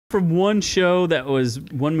from one show that was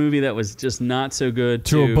one movie that was just not so good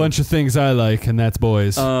to a bunch of things I like, and that's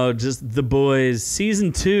Boys. Oh, just The Boys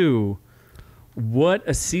season 2. What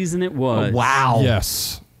a season it was! Oh, wow.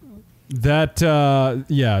 Yes. That,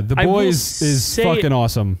 The Boys is fucking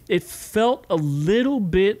awesome. It felt a little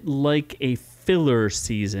bit like a filler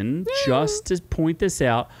season, just to point this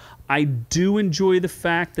out. I do enjoy the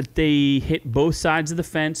fact that they hit both sides of the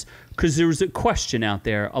fence because there was a question out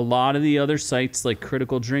there. A lot of the other sites like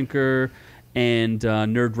Critical Drinker and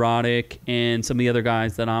Nerdrotic and some of the other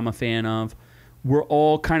guys that I'm a fan of were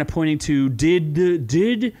all kind of pointing to,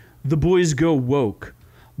 did The Boys go woke?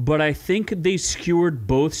 But I think they skewered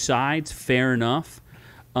both sides fair enough.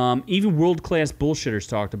 Even World Class Bullshitters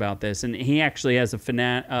talked about this, and he actually has a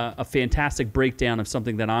fantastic breakdown of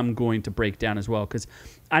something that I'm going to break down as well, because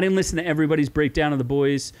I didn't listen to everybody's breakdown of The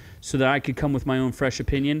Boys so that I could come with my own fresh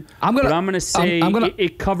opinion. I'm going to say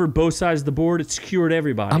it covered both sides of the board. It skewered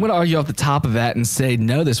everybody. I'm going to argue off the top of that and say,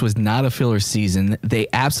 no, this was not a filler season. They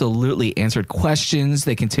absolutely answered questions.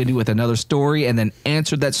 They continued with another story and then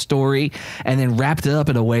answered that story and then wrapped it up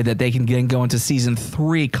in a way that they can then go into season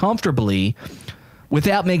 3 comfortably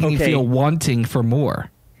without making you feel wanting for more.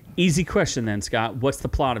 Easy question then, Scott. What's the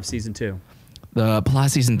plot of season 2? The plot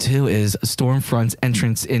of season 2 is Stormfront's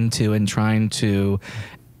entrance into and trying to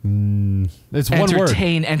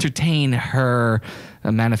entertain her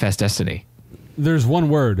manifest destiny. There's one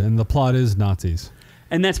word, and the plot is Nazis.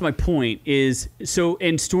 And that's my point. And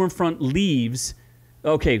Stormfront leaves.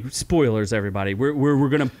 Okay, spoilers, everybody. We're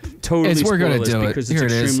going to totally spoil this because it's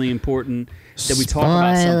extremely important that we talk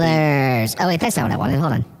about something. Spoilers. Oh, wait, that's not what I wanted.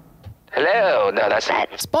 Hold on. Hello. No, that's not.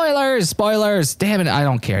 Spoilers. Damn it, I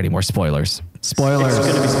don't care anymore. Spoilers. It's gonna be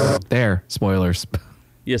spoiled. There, spoilers.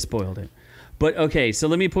 You spoiled it. But, okay, so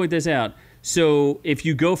let me point this out. So if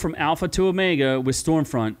you go from Alpha to Omega with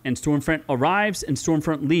Stormfront, and Stormfront arrives and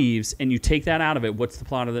Stormfront leaves, and you take that out of it, what's the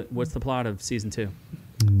plot of season 2?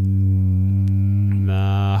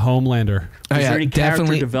 Homelander. Is there any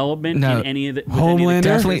character development in any of the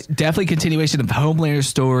Homelander? Definitely continuation of Homelander's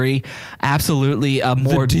story. Absolutely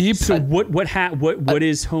more deep. So what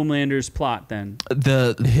is Homelander's plot then?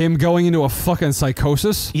 Him going into a fucking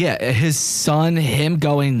psychosis? Yeah, his son, him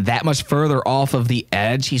going that much further off of the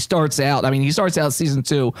edge. He starts out season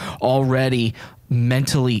 2 already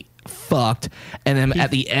mentally fucked, and then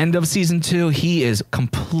at the end of season 2 he is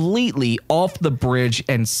completely off the bridge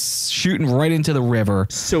and shooting right into the river.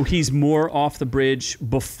 So he's more off the bridge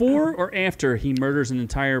before or after he murders an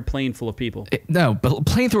entire plane full of people? No, but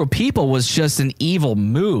plane full of people was just an evil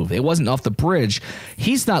move. It wasn't off the bridge.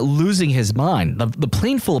 He's not losing his mind. The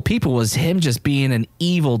plane full of people was him just being an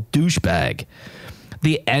evil douchebag.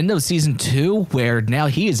 The end of season 2, where now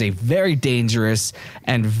he is a very dangerous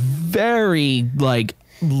and very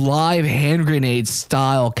live hand grenade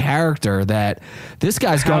style character that this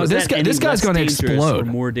guy's going to explode.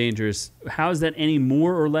 Or more dangerous? How is that any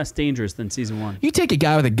more or less dangerous than season 1? You take a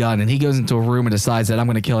guy with a gun and he goes into a room and decides that I'm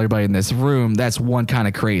going to kill everybody in this room. That's one kind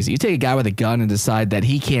of crazy. You take a guy with a gun and decide that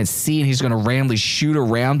he can't see and he's going to randomly shoot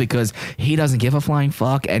around because he doesn't give a flying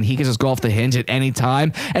fuck and he can just go off the hinge at any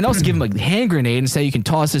time, and also give him a hand grenade and say you can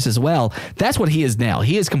toss this as well. That's what he is now.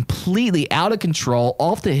 He is completely out of control,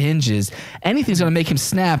 off the hinges. Anything's going to make him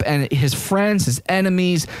snap, and his friends, his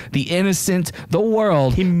enemies, the innocent, the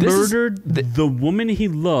world. He murdered the woman he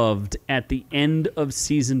loved at the end of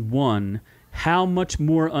season 1. How much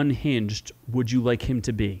more unhinged would you like him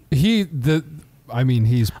to be? He's pretty I'm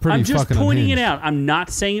just fucking pointing unhinged. it out. I'm not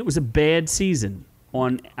saying it was a bad season.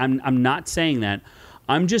 I'm not saying that.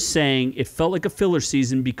 I'm just saying it felt like a filler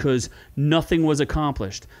season because nothing was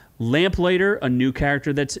accomplished. Lamplighter, a new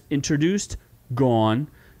character that's introduced, gone.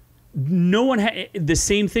 No one had the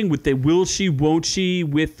same thing with the will she, won't she,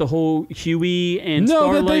 with the whole Huey and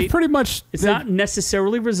Starlight. No, they pretty much. It's not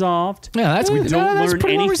necessarily resolved. Yeah, we don't learn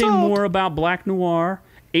anything resolved. more about Black Noir.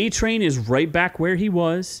 A-Train is right back where he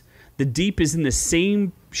was. The Deep is in the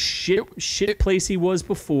same shit place he was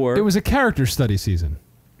before. It was a character study season.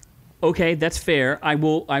 Okay, that's fair. I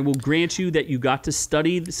will grant you that you got to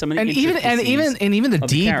study some of the even the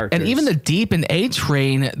Deep and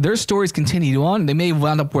A-Train, their stories continued on. They may have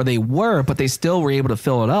wound up where they were, but they still were able to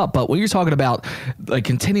fill it up. But when you're talking about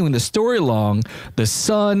continuing the story along, the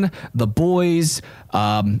Sun, the boys,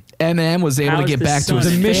 MM was able to get back to his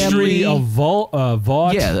family. Mystery of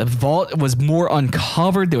Vault. Yeah, the Vault was more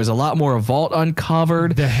uncovered. There was a lot more of Vault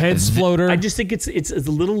uncovered. The heads floater. I just think it's a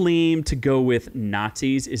little lame to go with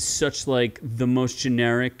Nazis is such the most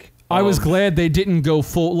generic I was glad they didn't go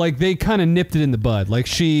full. Like, they kind of nipped it in the bud. Like,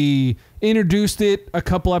 she introduced it a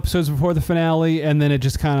couple episodes before the finale, and then it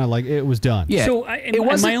just kind of like it was done. Yeah, So it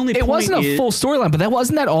wasn't. my only it point wasn't a full storyline, but that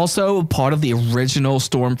wasn't that also part of the original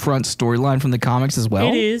Stormfront storyline from the comics as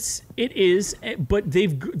well. It is, but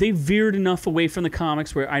they've veered enough away from the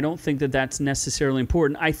comics where I don't think that that's necessarily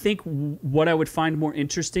important. I think what I would find more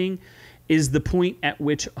interesting is the point at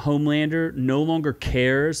which Homelander no longer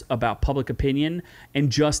cares about public opinion and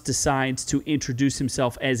just decides to introduce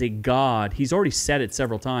himself as a god. He's already said it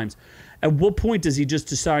several times. At what point does he just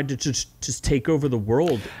decide to just take over the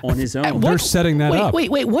world on his own? They're setting that up.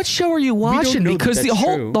 Wait, what show are you watching? know Because that's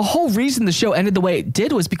true. the whole reason the show ended the way it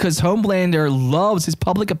did was because Homelander loves his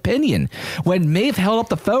public opinion. When Maeve held up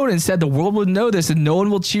the phone and said the world would know this and no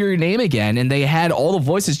one will cheer your name again, and they had all the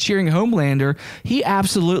voices cheering Homelander, he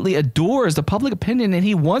absolutely adores the public opinion and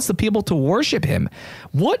he wants the people to worship him.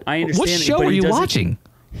 What show but are he you doesn't- watching?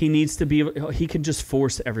 He needs to be. He can just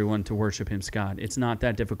force everyone to worship him, Scott. It's not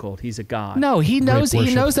that difficult. He's a god. No, he knows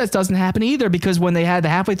worship. that doesn't happen either, because when they had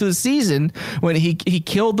halfway through the season, when he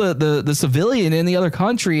killed the civilian in the other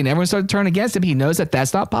country and everyone started turning against him, he knows that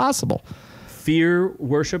that's not possible. Fear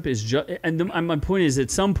worship is just. And my point is, at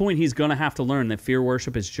some point, he's going to have to learn that fear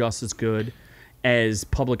worship is just as good as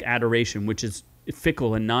public adoration, which is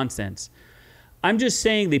fickle and nonsense. I'm just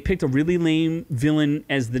saying they picked a really lame villain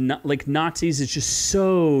as Nazis is just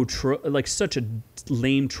so such a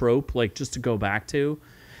lame trope, like, just to go back to.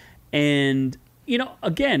 And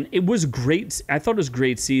again, it was great. I thought it was a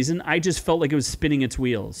great season. I just felt like it was spinning its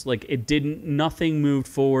wheels. Like, nothing moved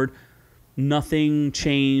forward. Nothing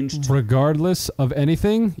changed. Regardless of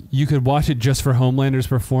anything, you could watch it just for Homelander's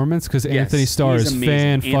performance, because Anthony Starr he's is amazing.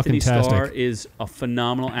 Anthony fan-fucking-tastic. Starr is a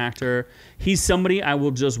phenomenal actor. He's somebody I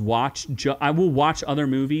will just watch. I will watch other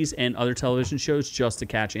movies and other television shows just to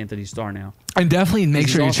catch Anthony Starr now. And definitely make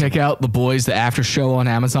sure you awesome. check out The Boys, the after show on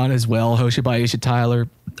Amazon as well, hosted by Aisha Tyler.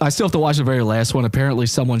 I still have to watch the very last one. Apparently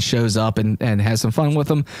someone shows up and has some fun with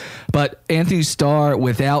them. But Anthony Starr,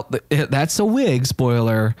 that's a wig,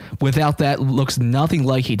 spoiler, without that looks nothing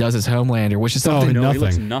like he does as Homelander, which is something, No, he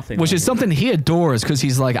looks Nothing. nothing. which like is it. something he adores, because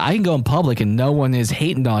he's like, I can go in public and no one is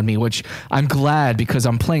hating on me, which I'm glad, because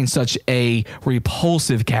I'm playing such a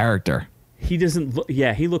repulsive character. He doesn't look.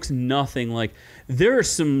 Yeah, he looks nothing like. There are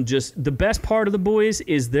some just. The best part of The Boys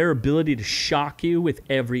is their ability to shock you with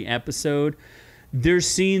every episode. There's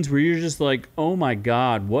scenes where you're just like, oh my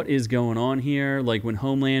god, what is going on here? Like when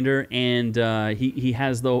Homelander and he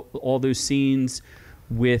has all those scenes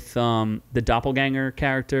with the doppelganger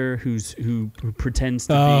character who pretends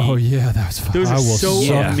to be. Oh yeah, that was fun. Those I are will so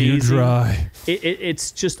suck you amazing. dry.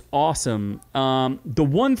 It's just awesome. The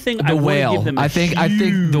one thing The I want to whale. give them I think the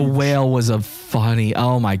huge- whale was a funny.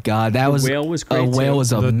 Oh my god, that was whale was a great, whale too. was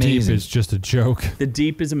The deep amazing. is just a joke. The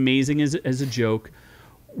Deep is amazing as a joke.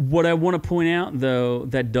 What I want to point out, though,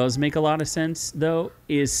 that does make a lot of sense, though,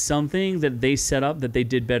 is something that they set up that they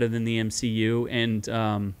did better than the MCU.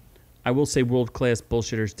 And I will say World Class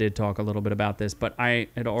Bullshitters did talk a little bit about this, but I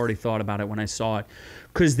had already thought about it when I saw it.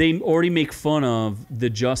 Because they already make fun of the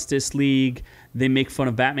Justice League. They make fun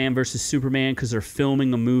of Batman versus Superman because they're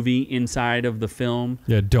filming a movie inside of the film.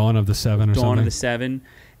 Yeah, Dawn of the Seven or Dawn something. of the Seven.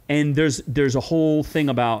 And there's a whole thing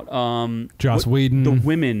about Joss Whedon. the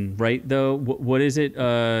women, right? Though what is it?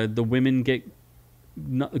 The women get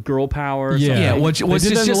girl power. Or Yeah. something. Yeah, They which did is that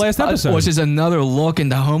in the just last episode. which is another look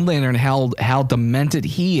into Homelander and how demented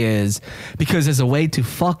he is, because as a way to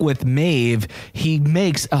fuck with Maeve, he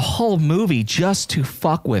makes a whole movie just to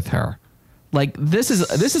fuck with her. Like this is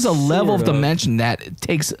a level of Sort of. dimension that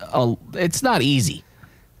it's not easy.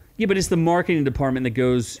 Yeah, but it's the marketing department that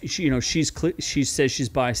goes. She says she's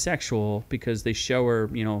bisexual because they show her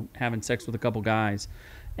having sex with a couple guys,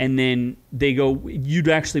 and then they go, "You'd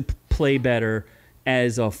actually play better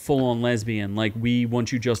as a full-on lesbian. Like we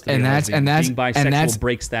want you just to be And a that's- lesbian. and that's- Being bisexual and that's-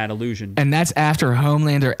 breaks that illusion." And that's after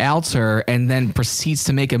Homelander outs her and then proceeds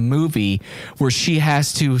to make a movie where she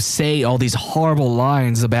has to say all these horrible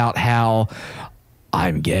lines about how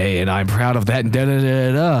I'm gay and I'm proud of that and da da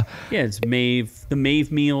da da. Yeah, it's the Maeve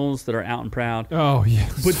meals that are out and proud. Oh yeah.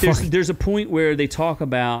 But there's a point where they talk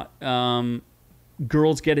about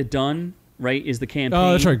girls get it done, right? Is the campaign.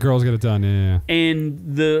 Oh, that's right. Girls get it done. Yeah. And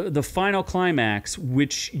the final climax,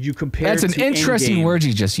 which you compare That's an to interesting Endgame, word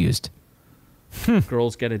you just used.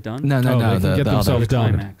 Girls get it done. No, Oh, they can get the themselves other.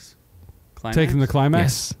 done. Climax. Take them to climax.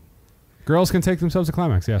 Yes. Girls can take themselves to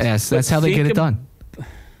climax. Yes. Yes, that's how they think get it ab- done.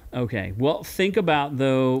 Okay. Well, think about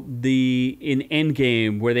though in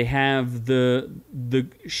Endgame where they have the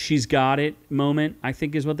she's got it moment. I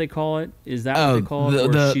think is what they call it. Is that what they call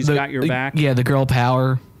it? Or she's got your back. Yeah, the girl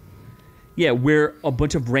power. Yeah, where a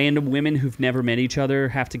bunch of random women who've never met each other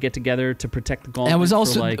have to get together to protect the gauntlet. And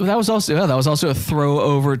that was also a throw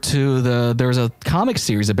over to there was a comic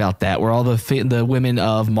series about that where all the women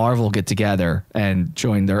of Marvel get together and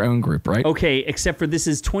join their own group, right? Okay, except for this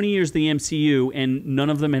is 20 years of the MCU and none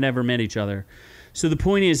of them had ever met each other. So the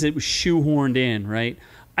point is it was shoehorned in, right?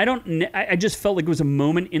 I just felt like it was a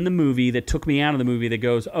moment in the movie that took me out of the movie that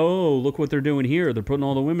goes, oh, look what they're doing here. They're putting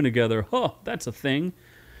all the women together. Oh, that's a thing.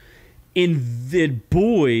 In The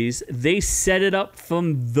Boys, they set it up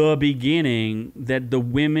from the beginning that the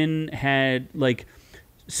women had, like,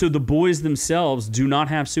 so the boys themselves do not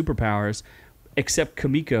have superpowers except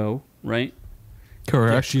Kimiko, right?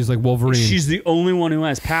 Correct. Yeah, she's like Wolverine. She's the only one who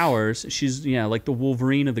has powers. She's, like the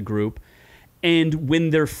Wolverine of the group. And when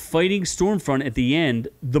they're fighting Stormfront at the end,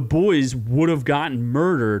 the boys would have gotten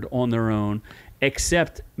murdered on their own,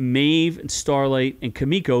 except Maeve and Starlight and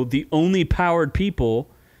Kimiko, the only powered people,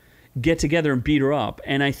 get together and beat her up.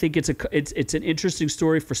 And I think it's an interesting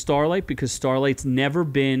story for Starlight because Starlight's never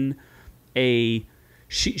been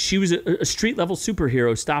she was a street level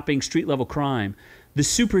superhero stopping street level crime. The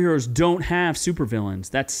superheroes don't have supervillains.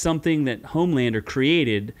 That's something that Homelander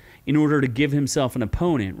created in order to give himself an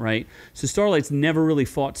opponent, right? So Starlight's never really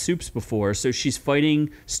fought supes before, so she's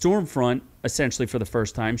fighting Stormfront essentially for the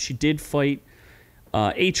first time. She did fight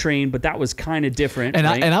A-Train, but that was kind of different. And,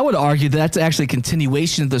 right? I would argue that's actually a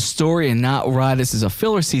continuation of the story and not why this is a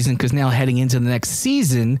filler season, because now heading into the next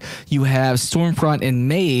season, you have Stormfront and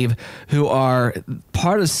Maeve, who are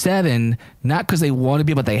part of Seven, not because they want to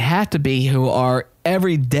be, but they have to be, who are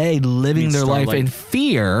every day living their life in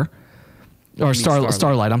fear. Or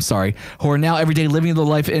Starlight, I'm sorry, who are now every day living their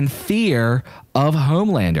life in fear of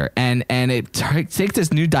Homelander. And it takes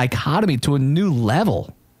this new dichotomy to a new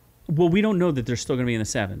level. Well, we don't know that they're still going to be in the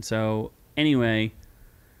 7. So anyway,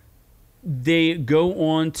 they go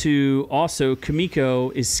on to also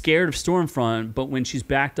Kimiko is scared of Stormfront, but when she's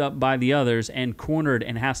backed up by the others and cornered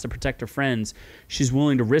and has to protect her friends, she's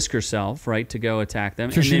willing to risk herself, right, to go attack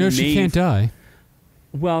them. So she knows she can't die.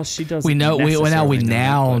 Well, she doesn't. We know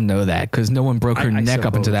that because no one broke her neck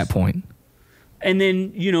up until that point. And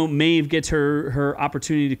then, Maeve gets her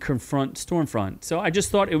opportunity to confront Stormfront. So I just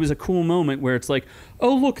thought it was a cool moment where it's like,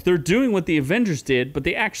 oh, look, they're doing what the Avengers did, but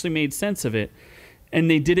they actually made sense of it.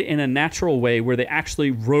 And they did it in a natural way where they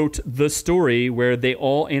actually wrote the story where they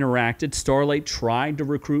all interacted. Starlight tried to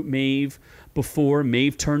recruit Maeve before.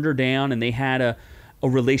 Maeve turned her down, and they had a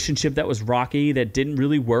relationship that was rocky that didn't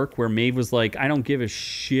really work, where Maeve was like, I don't give a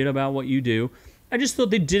shit about what you do. I just thought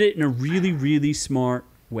they did it in a really, really smart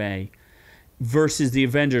way. Versus the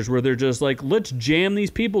Avengers, where they're just like, let's jam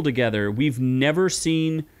these people together. We've never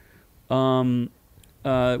seen,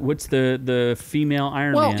 what's the female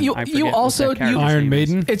Iron Man? Iron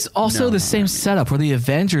Maiden. It's also the same setup where the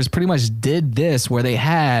Avengers pretty much did this, where they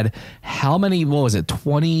had how many? What was it?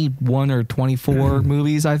 21 or 24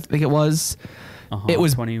 movies? I think it was. It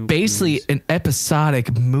was basically an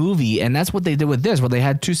episodic movie, and that's what they did with this, where they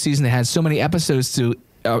had 2 seasons. They had so many episodes to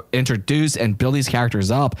introduce and build these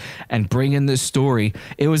characters up and bring in this story.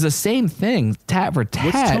 It was the same thing, tat for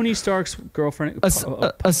tat. What's Tony Stark's girlfriend?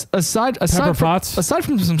 Aside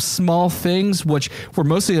from some small things, which were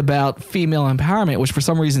mostly about female empowerment, which for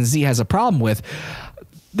some reason Z has a problem with.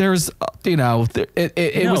 There's,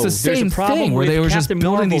 it was the same thing where they were just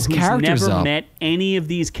building these characters up. She's never met any of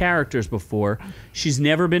these characters before. She's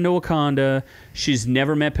never been to Wakanda. She's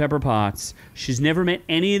never met Pepper Potts. She's never met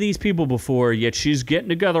any of these people before, yet she's getting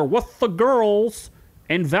together with the girls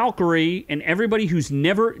and Valkyrie and everybody who's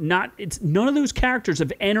none of those characters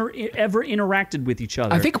have ever interacted with each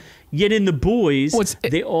other. I think, yet in The Boys,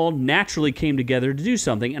 they all naturally came together to do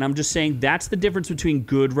something. And I'm just saying that's the difference between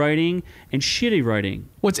good writing and shitty writing.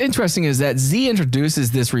 What's interesting is that Z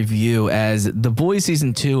introduces this review as The Boys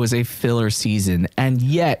Season 2 is a filler season, and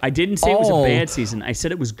yet I didn't say it was a bad season. I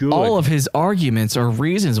said it was good. All of his arguments are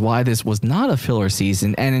reasons why this was not a filler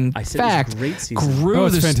season, and in fact grew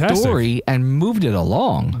the story and moved it along.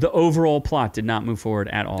 The overall plot did not move forward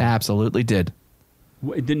at all. Absolutely did.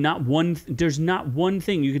 There's not one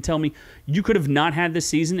thing you could tell me. You could have not had this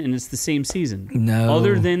season, and it's the same season. No.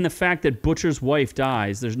 Other than the fact that Butcher's wife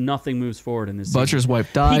dies, there's nothing moves forward in this Butcher's season.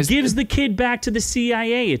 wife dies. He gives the kid back to the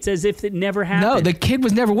CIA. It's as if it never happened. No, the kid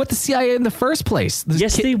was never with the CIA in the first place.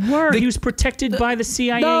 Yes, they were. He was protected by the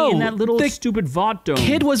CIA in that little stupid Vought dome.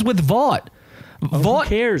 Kid was with Vought. Vought, Who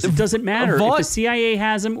cares? It doesn't matter Vought- if the CIA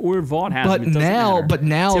has him or Vought has But him. It doesn't matter.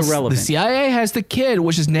 now, it's the irrelevant. CIA has the kid,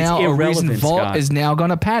 which is now a reason irrelevant, Vought Scott. is now going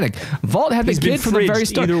to panic. Vought had He's the been kid from the very fridged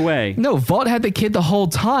start. either way. No, Vought had the kid the whole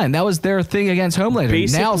time. That was their thing against Homelander.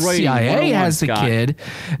 Basic Now writing CIA 101, has the Scott. kid.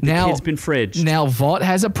 Now kid's been fridged. Now Vought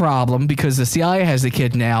has a problem because the CIA has the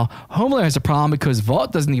kid now. Homelander has a problem because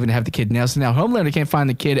Vought doesn't even have the kid now. So now Homelander can't find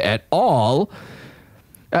the kid at all.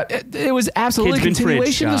 It was absolutely a Kid's been fridged,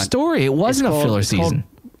 continuation of the Scott. story. It wasn't a filler season.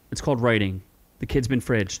 It's called writing. The kid's been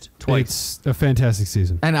fridged twice. It's a fantastic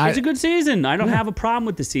season. And It's a good season. I don't have a problem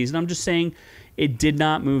with the season. I'm just saying it did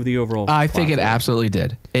not move the overall. I think it plot. absolutely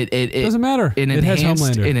did. It Doesn't matter. It It has enhanced.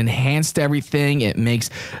 Homelander. It enhanced everything. It makes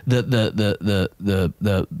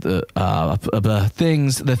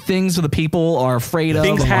the things the people are afraid of.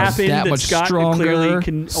 Things are happen that that much Scott stronger. clearly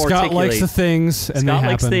can Scott articulate. likes the things, and they Scott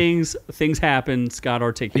likes happen. things. Things happen. Scott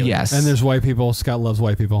articulates. Yes, And there's white people. Scott loves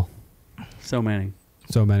white people. So many.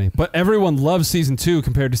 So many. But everyone loves season 2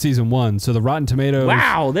 compared to season 1. So the Rotten Tomatoes.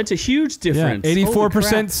 Wow, that's a huge Yeah, difference. 84% Holy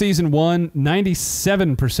crap. season 1,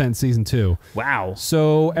 97% season 2. Wow.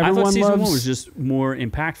 So I everyone thought season loves 1 was just more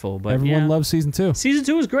impactful, but everyone yeah. loves season 2. Season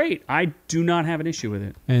 2 is great. I do not have an issue with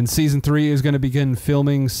it. And season 3 is going to begin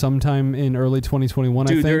filming sometime in early 2021, I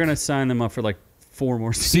Dude, think. they're going to sign them up for like 4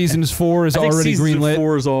 more seasons. Seasons 4 is I think already season greenlit.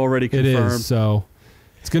 4 is already It confirmed. is. So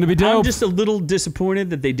it's going to be dope. I'm just a little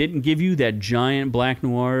disappointed that they didn't give you that giant Black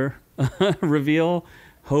Noir reveal.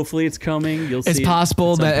 Hopefully it's coming. You'll see. it's it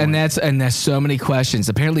possible at some that, and point. there's so many questions.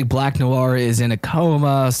 Apparently, Black Noir is in a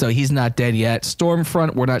coma, so he's not dead yet.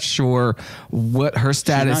 Stormfront, we're not sure what her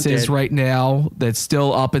status not is dead. right now. That's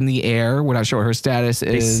still up in the air. We're not sure what her status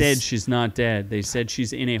They is. said she's not dead. They said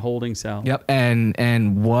she's in a holding cell. Yep,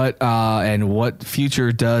 and what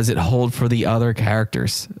future does it hold for the other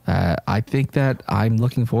characters? I think that I'm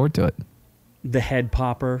looking forward to it. The head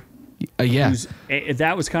popper. Yeah,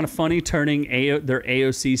 That was kind of funny, turning their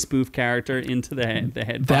AOC spoof character into the head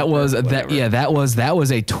that popper, was whatever. that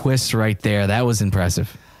was a twist right there. That was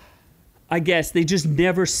impressive. I guess they just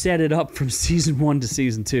never set it up from season 1 to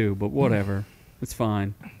season 2, but whatever. It's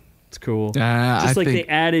fine. It's cool. I Just like think-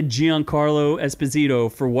 they added Giancarlo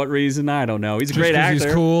Esposito for what reason, I don't know. He's a great 'cause actor.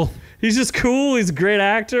 He's cool. He's just cool. He's a great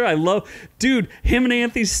actor. I love, dude. Him and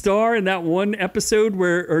Anthony Starr in that one episode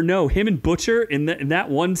him and Butcher in that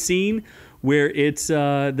one scene where it's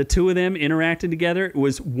the two of them interacting together. It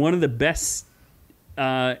was one of the best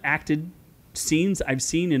acted scenes I've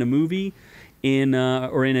seen in a movie,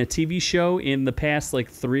 or in a TV show in the past like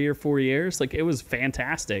 3 or 4 years. Like it was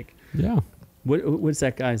fantastic. Yeah. What's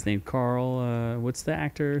that guy's name? Carl. What's the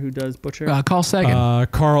actor who does Butcher? Carl Sagan.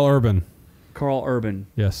 Carl Urban. Carl Urban.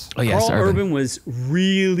 Yes. Oh yes, Carl Urban. Urban was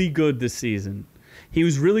really good this season. He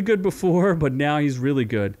was really good before, but now he's really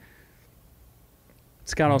good.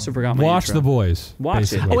 Scott also forgot my Watch intro. The Boys. Watch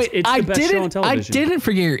basically. it. Oh, wait, It's the best show on television. I didn't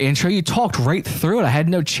forget your intro. You talked right through it. I had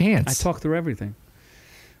no I chance. talked through everything.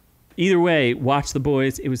 Either way, watch The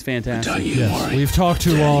Boys. It was fantastic. Yes. We've talked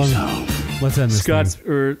too long. Let's end this Scott's thing.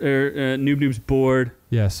 Noob Noob's bored.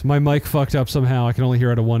 Yes. My mic fucked up somehow. I can only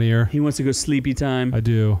hear out of one ear. He wants to go sleepy time. I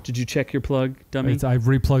do. Did you check your plug, dummy? I've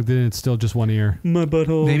replugged it and it's still just one ear. My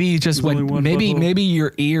butthole. Maybe you just There's only went. one Maybe butthole.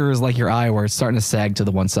 your ear is like your eye, where it's starting to sag to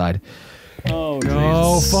the one side. Oh,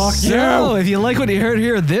 Oh, Jesus. fuck So, you. if you like what you heard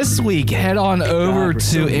here this week, head on over we're to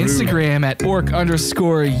so rude. Instagram at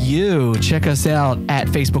ork_u. Check us out at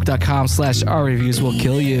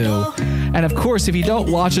facebook.com/ourreviewswillkillyou. And of course, if you don't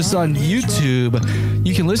watch us on YouTube,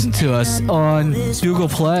 you can listen to us on Google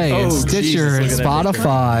Play and Oh, Stitcher Jesus, and look at that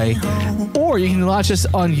Spotify. Or you can watch us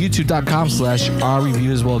on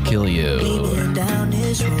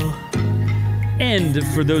youtube.com/ourreviewswillkillyou. And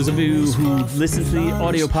for those of you who listen to the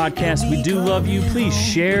audio podcast, we do love you. Please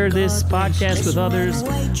share this podcast with others.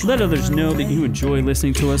 Let others know that you enjoy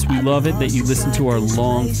listening to us. We love it that you listen to our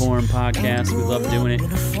long-form podcast. We love doing it.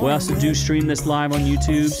 We also do stream this live on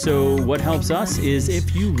YouTube. So what helps us is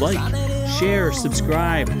if you like, share,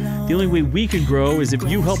 subscribe. The only way we could grow is if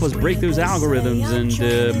you help us break those algorithms and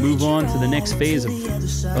move on to the next phase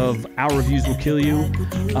of Our Reviews Will Kill You.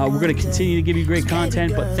 We're going to continue to give you great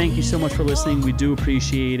content, but thank you so much for listening. We do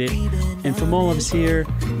appreciate it. And from all of us here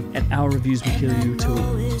at Our Reviews Will Kill You to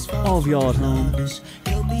all of y'all at home,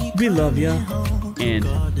 we love you. And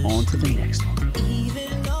on to the next one.